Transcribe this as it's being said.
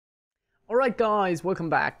Alright guys, welcome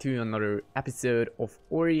back to another episode of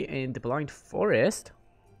Ori and the Blind Forest.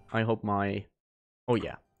 I hope my... Oh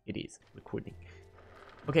yeah, it is recording.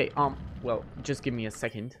 Okay, well, just give me a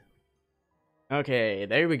second. Okay,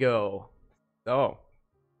 there we go. So...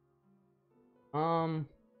 I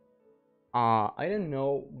don't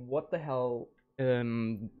know what the hell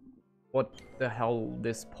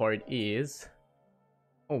this part is.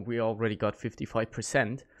 Oh, we already got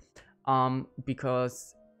 55%.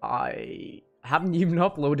 Because I haven't even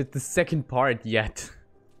uploaded the second part yet.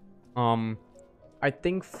 I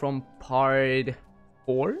think from part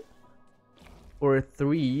 4 or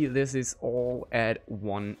 3, this is all at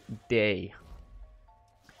one day.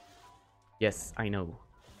 Yes, I know.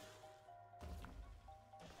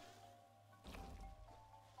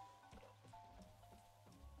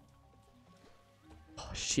 Oh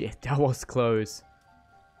shit, that was close.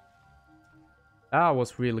 That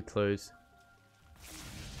was really close.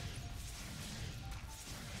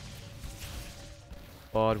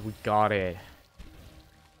 But we got it.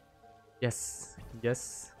 Yes,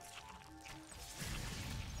 yes.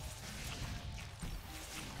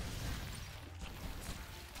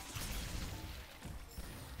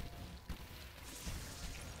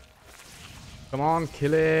 Come on,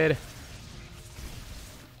 kill it.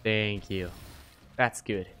 Thank you. That's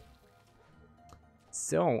good.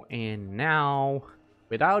 So, and now,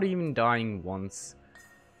 without even dying once,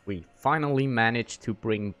 we finally managed to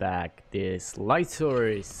bring back this light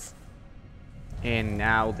source. And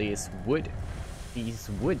now these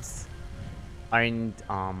woods aren't,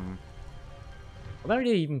 what are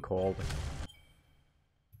they even called?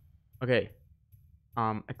 Okay,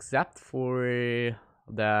 except for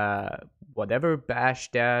the whatever bash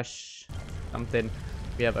dash something,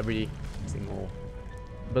 we have every single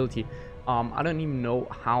ability. I don't even know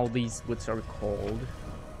how these woods are called.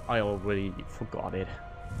 I already forgot it.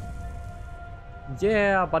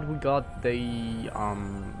 Yeah, but we got the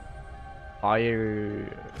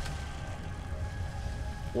fire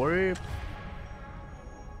orb.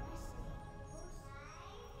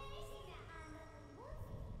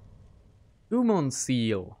 Summon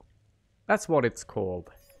seal. That's what it's called.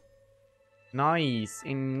 Nice.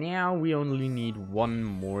 And now we only need one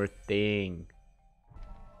more thing.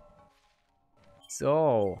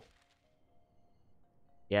 So,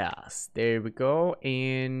 yes, there we go.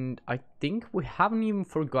 And I think we haven't even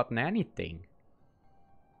forgotten anything.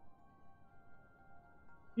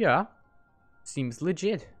 Yeah, seems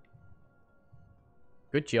legit.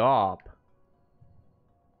 Good job.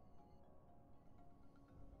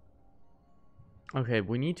 Okay,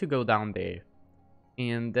 we need to go down there.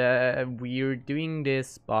 And we're doing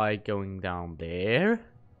this by going down there.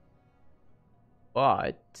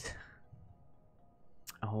 But...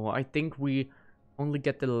 oh, I think we only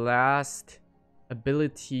get the last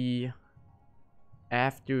ability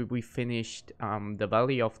after we finished the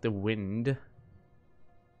Valley of the Wind.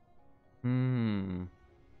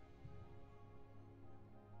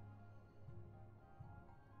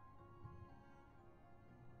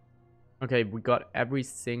 Okay, we got every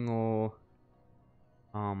single...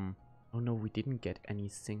 oh no, we didn't get every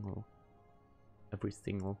single.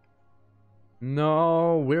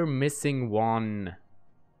 No, we're missing one.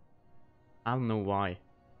 I don't know why.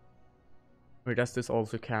 Or does this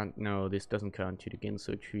also count? No, this doesn't count to the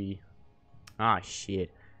Ginso tree. Ah, shit.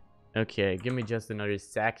 Okay, give me just another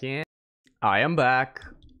second. I am back.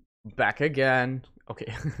 Back again.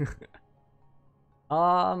 Okay.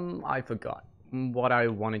 I forgot what I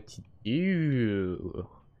wanted to do.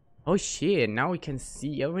 Oh shit, now we can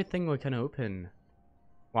see everything we can open.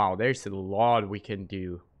 Wow, there's a lot we can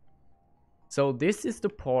do. So this is the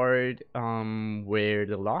part where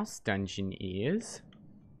the last dungeon is.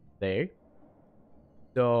 There.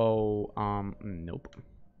 So nope.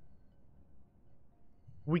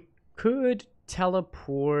 We could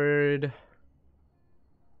teleport.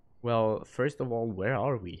 Well, first of all, where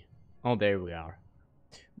are we? Oh, there we are.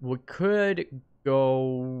 We could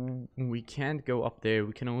go... we can't go up there.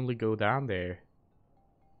 We can only go down there.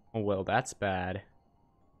 Oh, well, that's bad.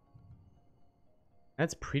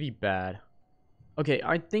 That's pretty bad. Okay,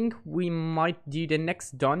 I think we might do the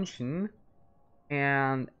next dungeon.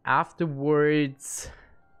 And afterwards...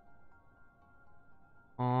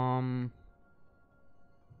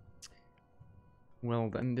 well,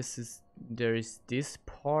 then there is this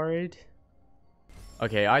part.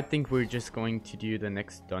 Okay, I think we're just going to do the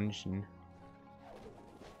next dungeon.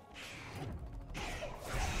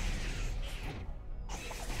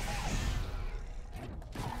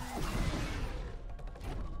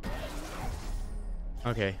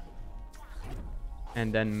 Okay.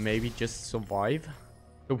 And then maybe just survive,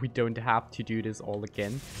 so we don't have to do this all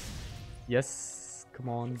again. Yes, come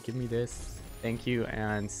on, give me this. Thank you,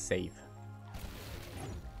 and save.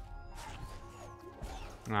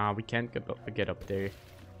 Ah, we can't get up there.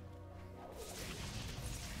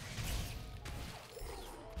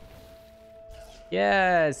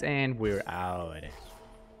 Yes, and we're out.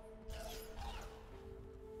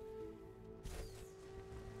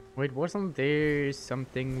 Wait, wasn't there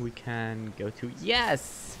something we can go to?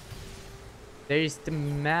 Yes! There's the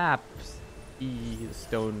map. The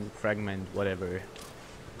stone fragment, whatever.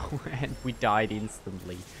 And we died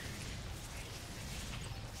instantly.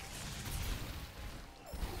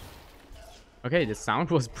 Okay, the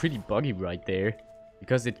sound was pretty buggy right there.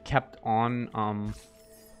 Because it kept on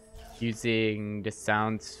using the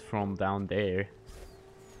sounds from down there.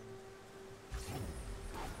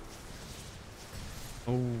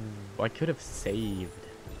 Oh, I could have saved.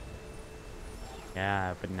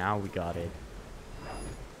 Yeah, but now we got it.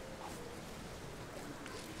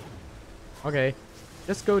 Okay,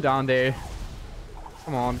 just go down there.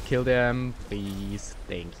 Come on, kill them, please.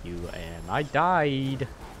 Thank you. And I died.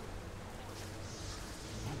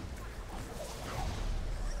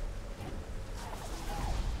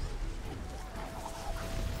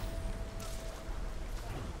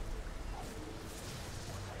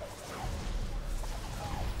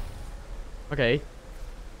 Okay.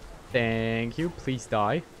 Thank you. Please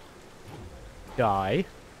die. Die.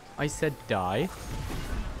 I said die.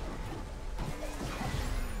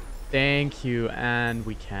 Thank you. And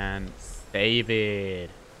we can save it.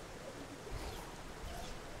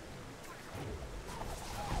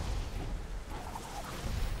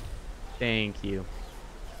 Thank you.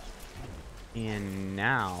 And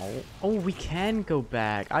now... Oh, we can go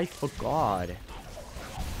back. I forgot.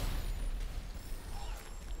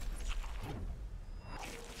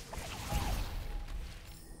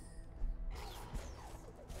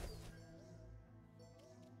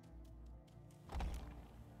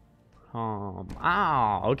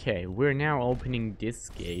 Okay, we're now opening this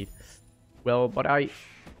gate. Well, but I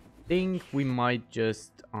think we might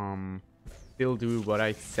just still do what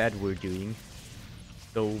I said we're doing.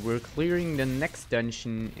 So we're clearing the next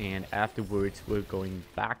dungeon, and afterwards we're going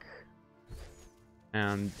back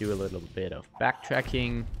and do a little bit of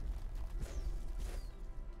backtracking.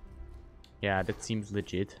 Yeah, that seems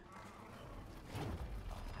legit.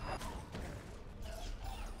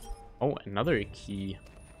 Oh, another key.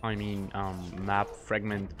 I mean, map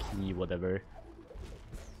fragment key, whatever.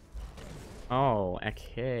 Oh,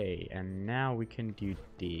 okay. And now we can do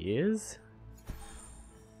this.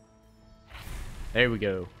 There we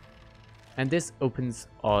go. And this opens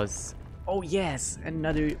us... Oh, yes!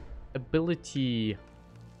 Another ability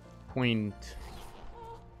point.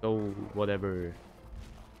 So, whatever.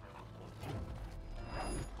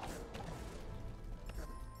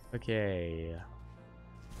 Okay.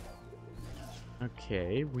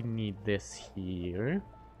 Okay, we need this here.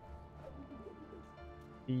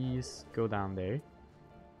 Please go down there.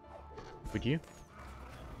 Would you?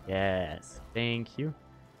 Yes, thank you.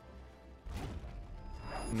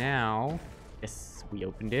 Now, yes, we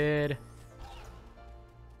opened it.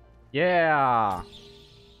 Yeah!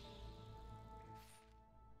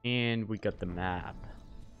 And we got the map.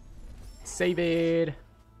 Save it!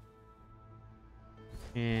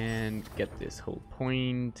 And get this whole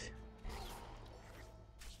point.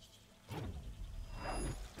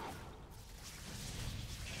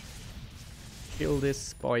 Kill this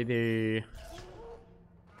spider.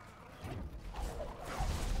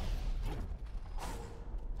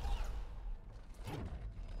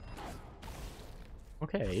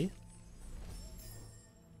 Okay.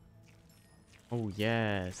 Oh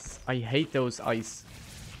yes. I hate those ice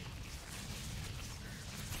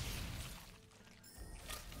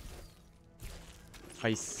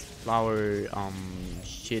flower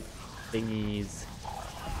shit thingies.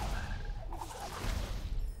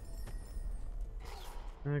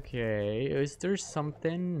 Okay, is there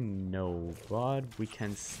something? No, but we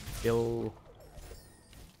can still...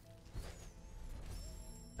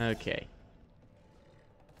 Okay.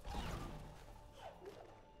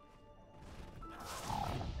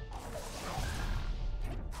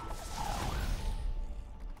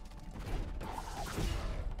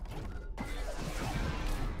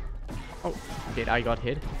 Oh, okay, I got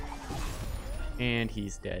hit. And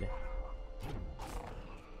he's dead.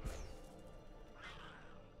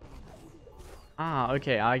 Ah,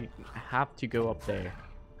 okay, I have to go up there.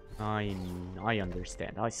 I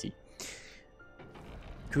understand, I see.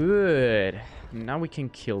 Good. Now we can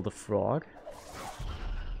kill the frog.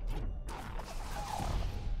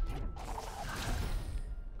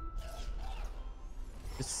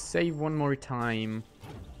 Just save one more time.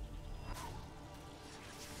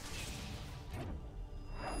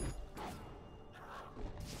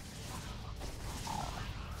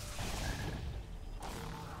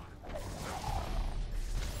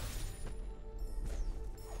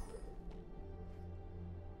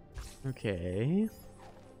 Okay.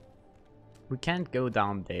 We can't go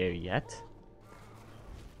down there yet.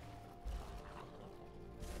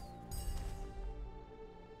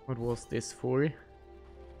 What was this for?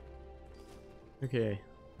 Okay.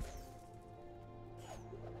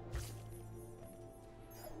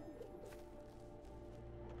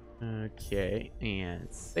 Okay, and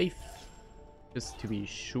safe. Just to be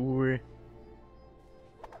sure.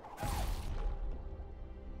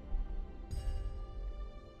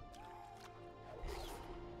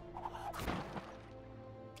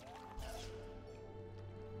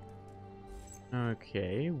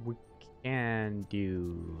 Okay, we can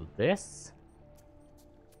do this.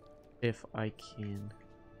 If I can.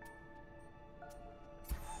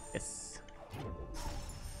 Yes.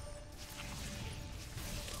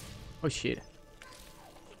 Oh shit.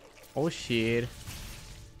 Oh shit.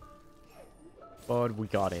 But we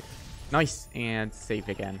got it. Nice. And save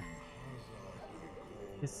again.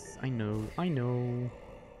 Yes, I know. I know.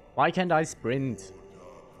 Why can't I sprint?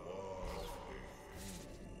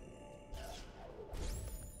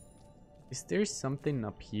 Is there something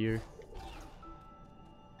up here?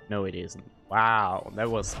 No, it isn't. Wow, that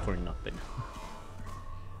was for nothing.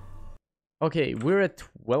 Okay, we're at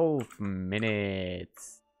 12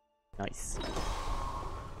 minutes. Nice.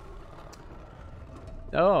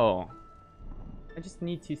 Oh. I just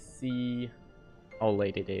need to see how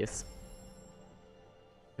late it is.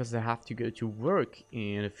 Because I have to go to work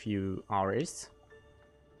in a few hours.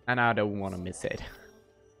 And I don't want to miss it.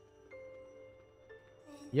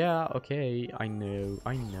 Yeah, okay, I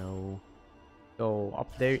know. So,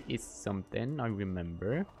 up there is something, I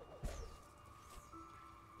remember.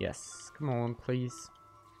 Yes, come on, please.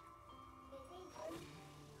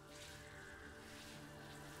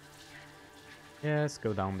 Yes,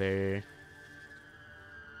 go down there.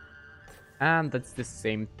 And that's the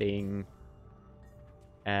same thing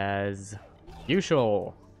as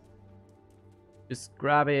usual. Just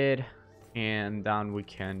grab it, and then we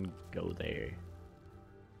can go there.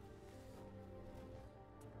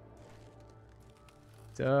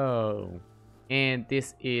 So, and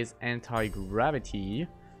this is anti-gravity,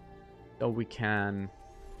 so we can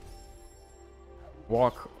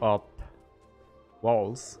walk up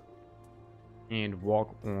walls and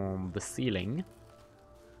walk on the ceiling.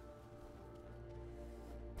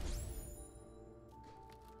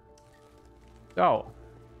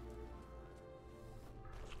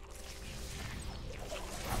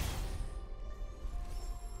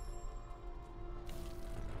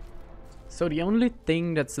 So, the only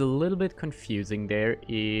thing that's a little bit confusing there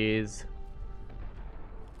is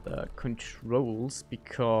the controls,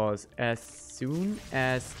 because as soon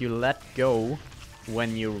as you let go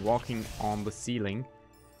when you're walking on the ceiling...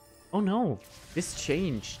 Oh no, this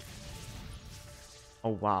changed.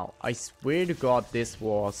 Oh wow, I swear to god this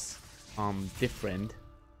was different.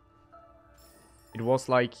 It was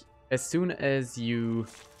like as soon as you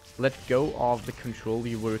let go of the control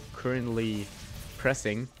you were currently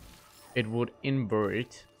pressing, it would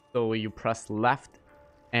invert, so you press left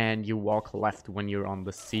and you walk left when you're on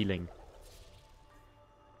the ceiling.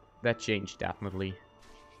 That changed definitely.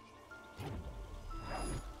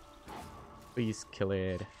 Please kill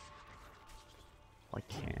it. I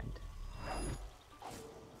can't.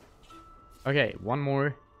 Okay, one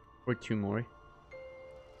more or two more.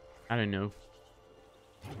 I don't know.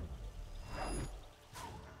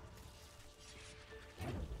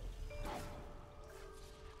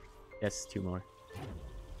 Yes, two more.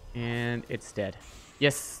 And it's dead.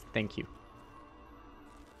 Yes, thank you.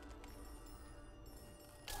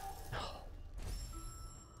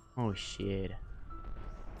 Oh shit.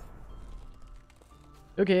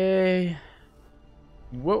 Okay.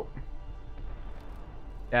 Whoa.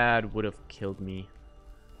 That would have killed me.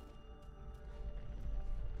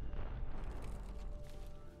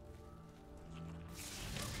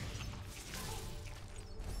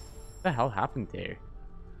 What the hell happened there?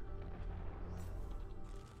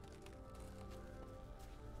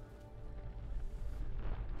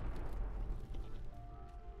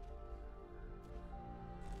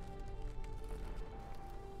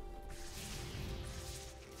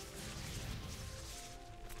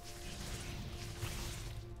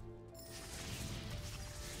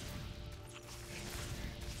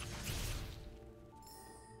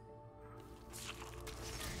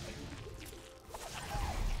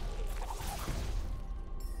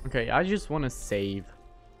 Okay, I just want to save.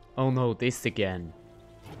 Oh no, this again.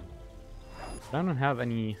 I don't have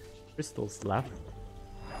any crystals left.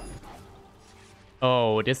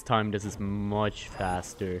 Oh, this time this is much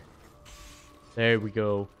faster. There we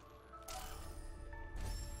go.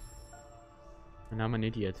 And I'm an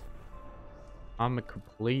idiot. I'm a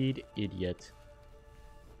complete idiot.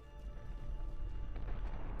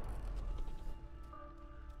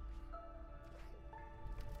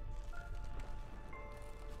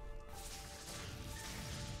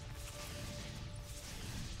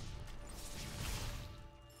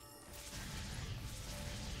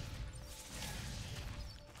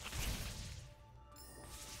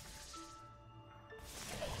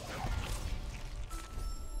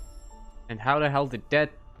 And how the hell did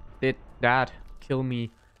that kill me?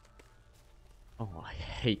 Oh, I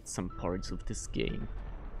hate some parts of this game.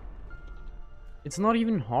 It's not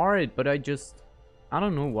even hard, but I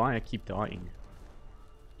don't know why I keep dying.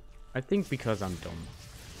 I think because I'm dumb.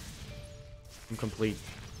 I'm complete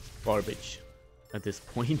garbage at this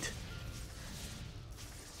point.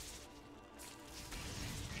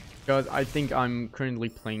 Because I think I'm currently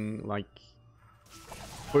playing like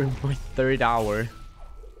for my 3rd hour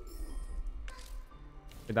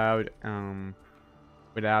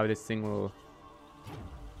without a single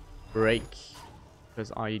break,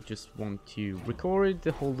 because I just want to record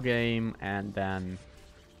the whole game and then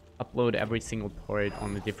upload every single part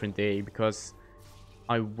on a different day, because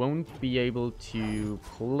I won't be able to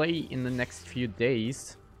play in the next few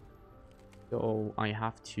days, so I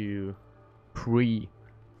have to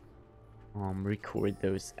record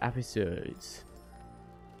those episodes.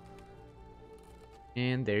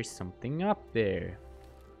 And there's something up there.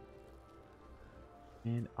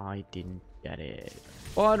 And I didn't get it.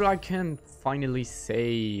 But I can finally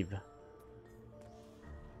save.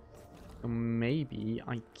 So maybe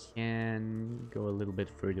I can go a little bit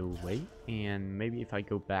further away. And maybe if I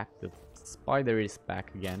go back, the spider is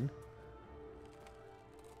back again.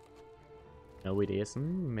 No, it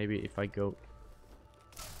isn't. Maybe if I go...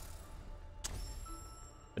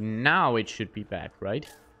 But now it should be back, right?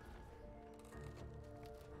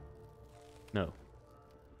 No.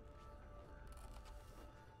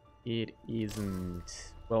 It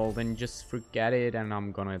isn't. Well, then just forget it, and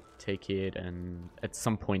I'm gonna take it and at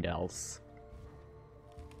some point else.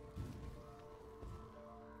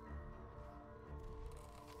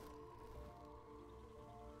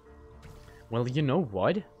 Well, you know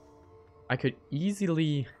what? I could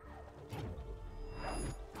easily...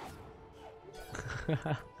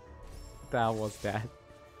 That was that.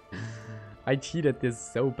 I cheated this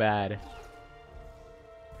so bad.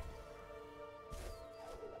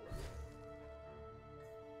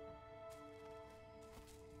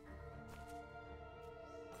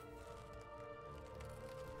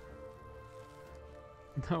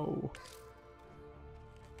 No.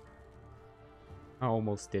 I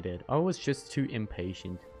almost did it. I was just too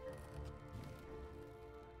impatient.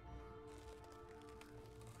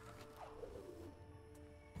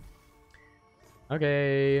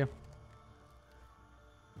 Okay.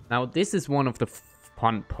 Now this is one of the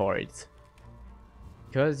fun parts.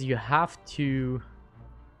 Because you have to...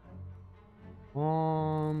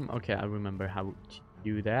 Okay, I remember how to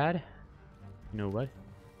do that. You know what?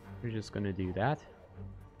 We're just gonna do that.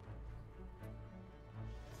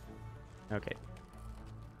 Okay.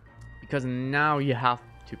 Because now you have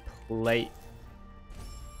to play...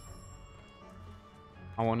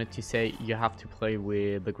 I wanted to say you have to play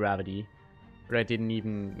with the gravity. But I didn't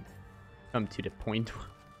even come to the point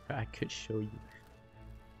where I could show you.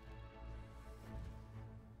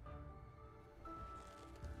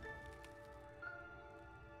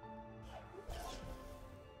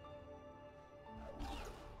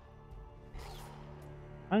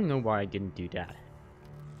 I don't know why I didn't do that.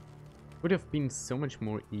 Would have been so much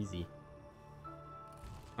more easy.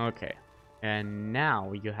 Okay. And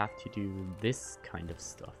now you have to do this kind of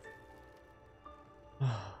stuff.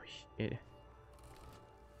 Oh, shit.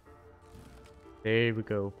 There we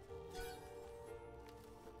go.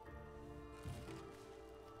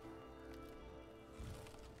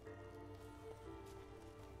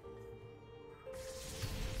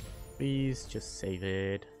 Please just save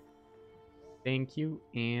it. Thank you.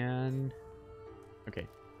 And... Okay.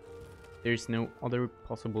 There's no other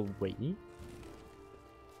possible way.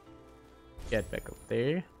 Get back up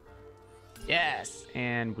there. Yes!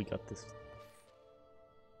 And we got this.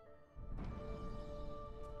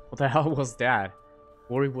 What the hell was that?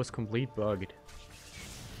 Or it was complete bugged.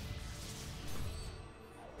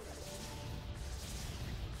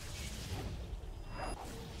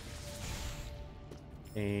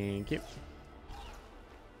 Thank you.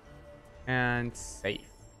 And safe.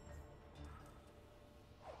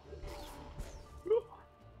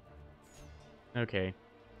 Okay.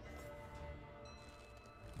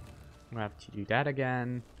 We'll have to do that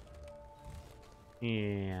again.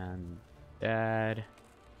 And that.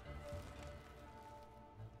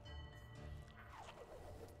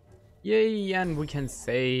 Yay, and we can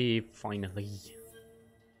save finally.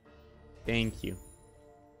 Thank you.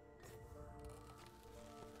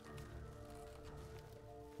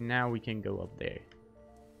 Now we can go up there.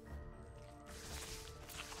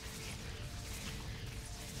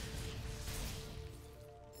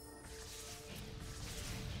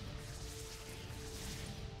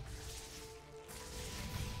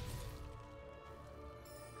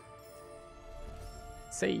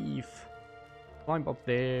 Save. Climb up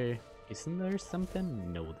there. Isn't there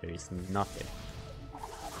something? No, there is nothing.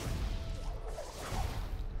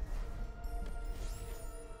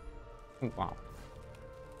 Oh, wow.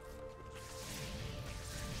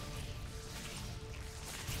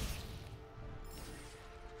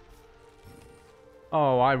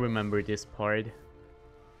 Oh, I remember this part.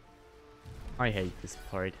 I hate this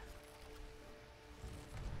part.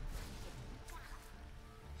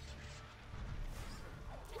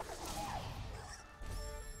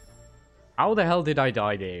 How the hell did I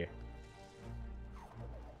die there?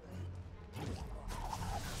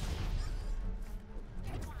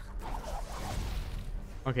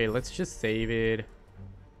 Okay, let's just save it.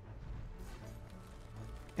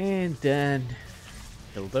 And then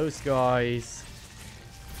kill those guys.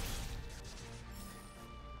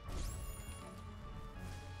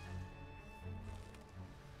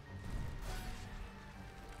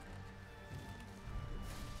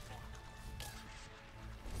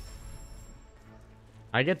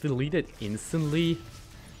 I get deleted instantly?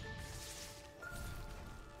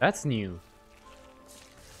 That's new.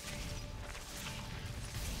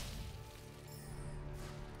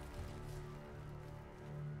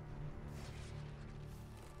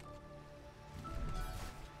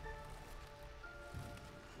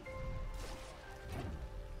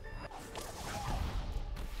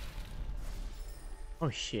 Oh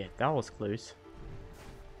shit, that was close.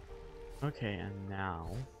 Okay, and now...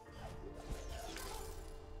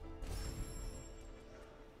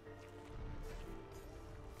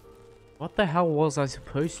 What the hell was I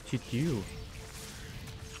supposed to do?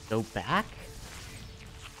 Go back?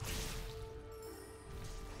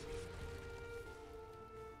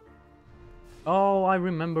 Oh, I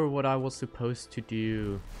remember what I was supposed to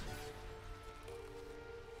do.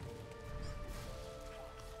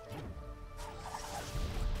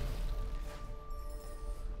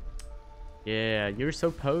 Yeah, you're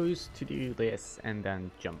supposed to do this and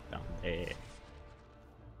then jump down there.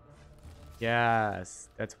 Yes,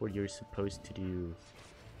 that's what you're supposed to do.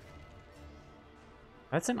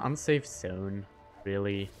 That's an unsafe zone,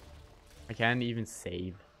 really. I can't even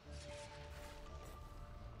save.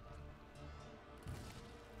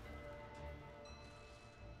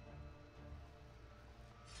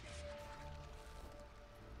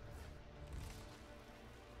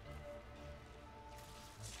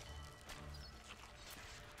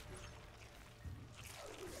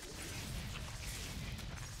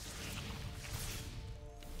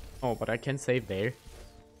 Oh, but I can save there.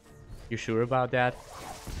 You sure about that?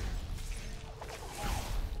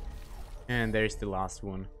 And there's the last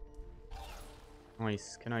one.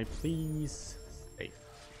 Nice. Can I please save?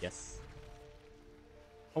 Yes.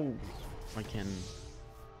 Oh, I can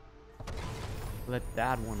let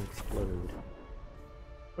that one explode.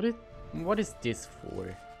 What is this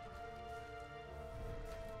for?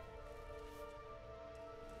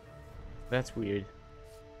 That's weird.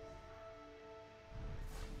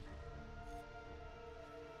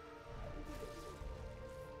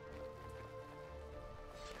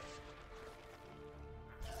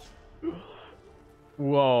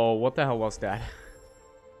 Whoa, what the hell was that?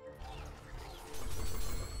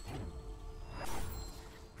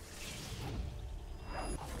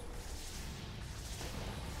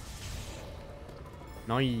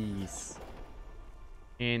 Nice.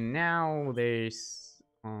 And now there's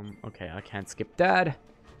okay, I can't skip that.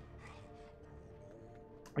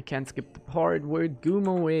 I can't skip the part where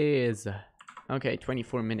Gumo is. Okay,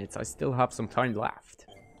 24 minutes. I still have some time left.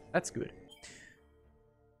 That's good.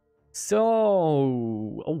 So,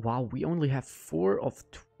 oh wow, we only have 4 of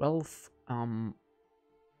 12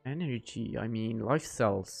 energy, I mean life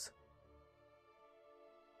cells.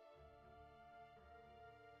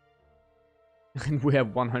 And we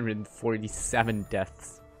have 147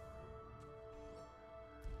 deaths.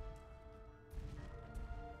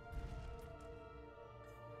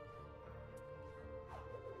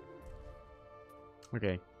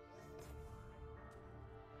 Okay.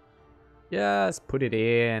 Yes, put it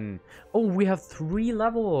in. Oh, we have 3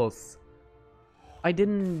 levels. I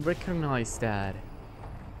didn't recognize that.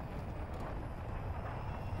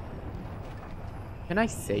 Can I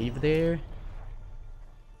save there?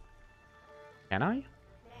 Can I?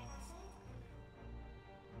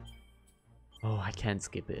 Oh, I can't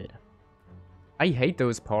skip it. I hate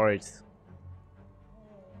those parts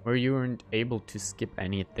where you weren't able to skip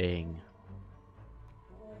anything.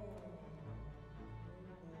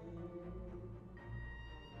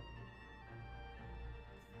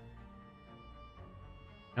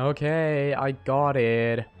 Okay, I got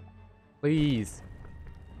it. Please.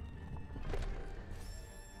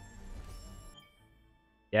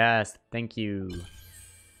 Yes, thank you.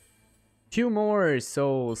 2 more,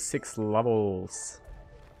 so 6 levels.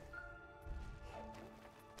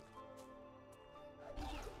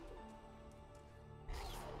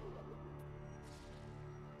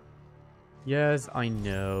 Yes, I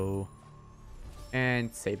know.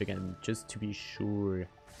 And save again, just to be sure.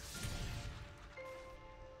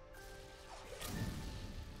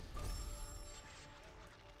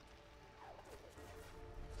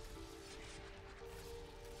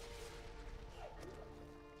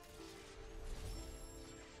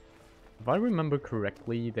 If I remember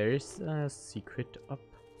correctly, there's a secret up.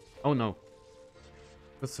 Oh no.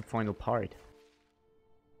 That's the final part.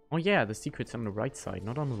 Oh yeah, the secret's on the right side,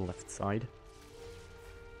 not on the left side.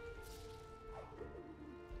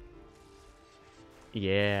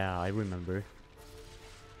 Yeah, I remember.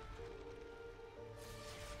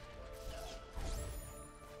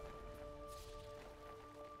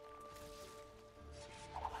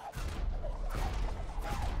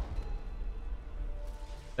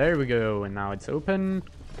 There we go, and now it's open.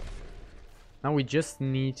 Now we just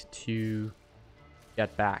need to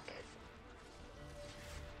get back.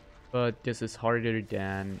 But this is harder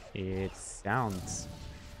than it sounds.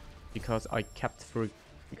 Because I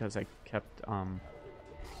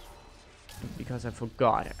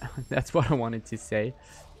forgot. That's what I wanted to say.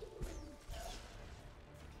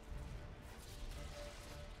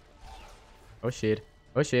 Oh shit.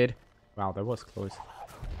 Oh shit. Wow, that was close.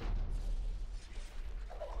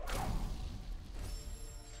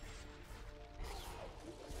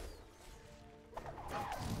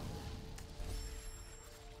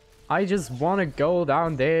 I just want to go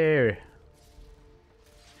down there.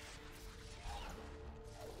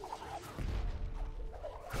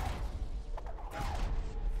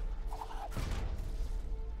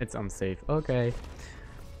 It's unsafe. Okay.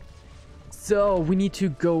 So we need to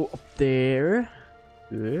go up there.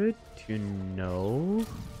 Good to know.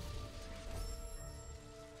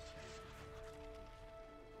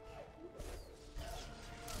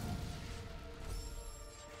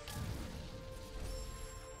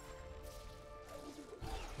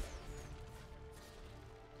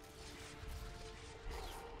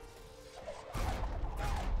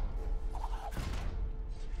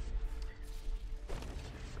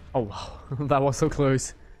 Oh wow, that was so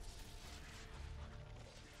close.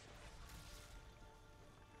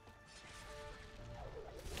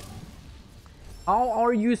 How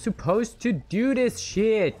are you supposed to do this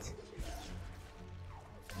shit?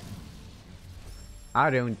 I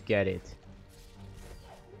don't get it.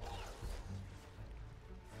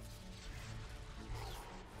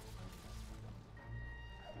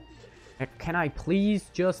 Can I please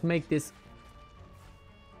just make this?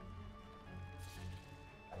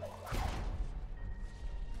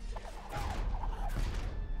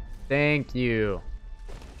 Thank you.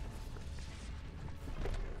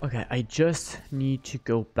 Okay, I just need to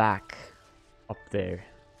go back up there.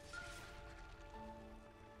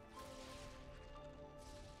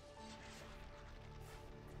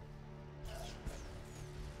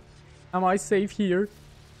 Am I safe here?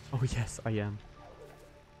 Oh yes, I am.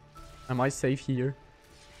 Am I safe here?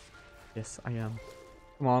 Yes, I am.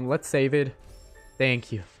 Come on, let's save it.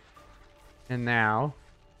 Thank you. And now...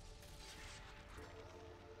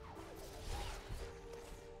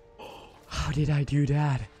 How did I do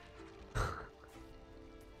that?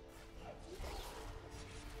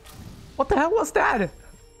 What the hell was that?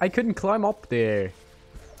 I couldn't climb up there.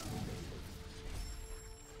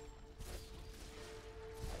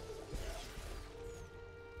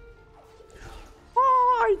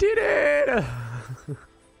 Oh, I did it!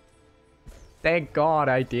 Thank God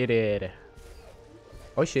I did it.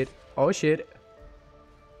 Oh shit. Oh shit.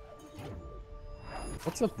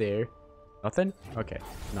 What's up there? Nothing? Okay,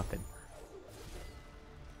 nothing.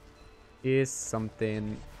 Is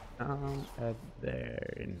something up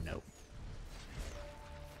there? No.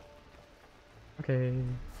 Okay.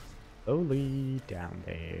 Slowly down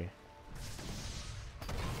there.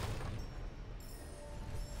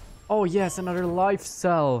 Oh yes, another life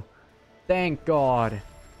cell. Thank God.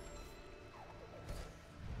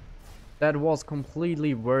 That was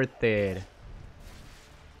completely worth it.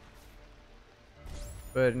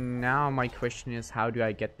 But now my question is, how do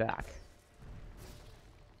I get back?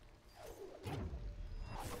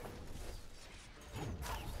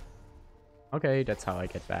 Okay, that's how I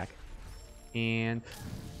get back. And...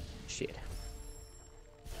 shit.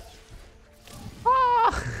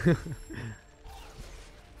 Ah!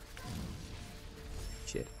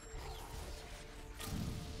 Shit.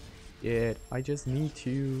 Shit, I just need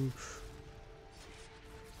to...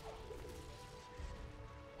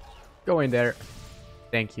 go in there.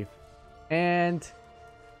 Thank you. And...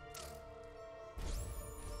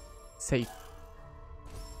 safe.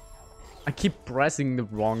 I keep pressing the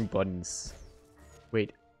wrong buttons.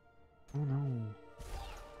 Wait. Oh no.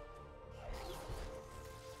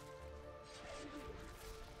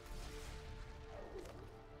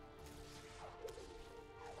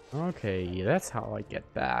 Okay, that's how I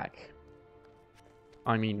get back.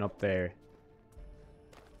 I mean, up there.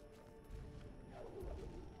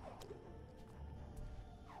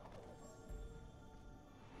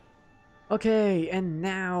 Okay, and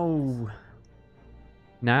now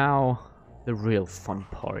the real fun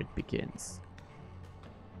part begins.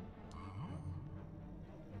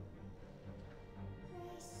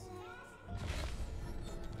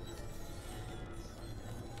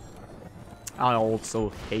 I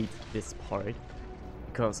also hate this part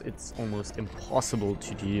because it's almost impossible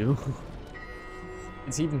to do.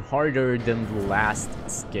 It's even harder than the last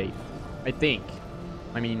escape, I think.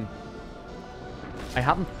 I mean, I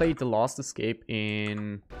haven't played the last escape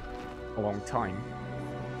in a long time,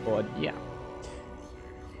 but yeah.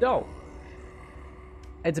 So,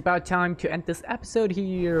 it's about time to end this episode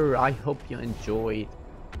here. I hope you enjoyed,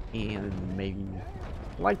 and maybe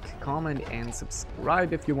like, comment, and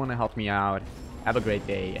subscribe if you want to help me out. Have a great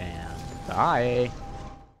day, and bye!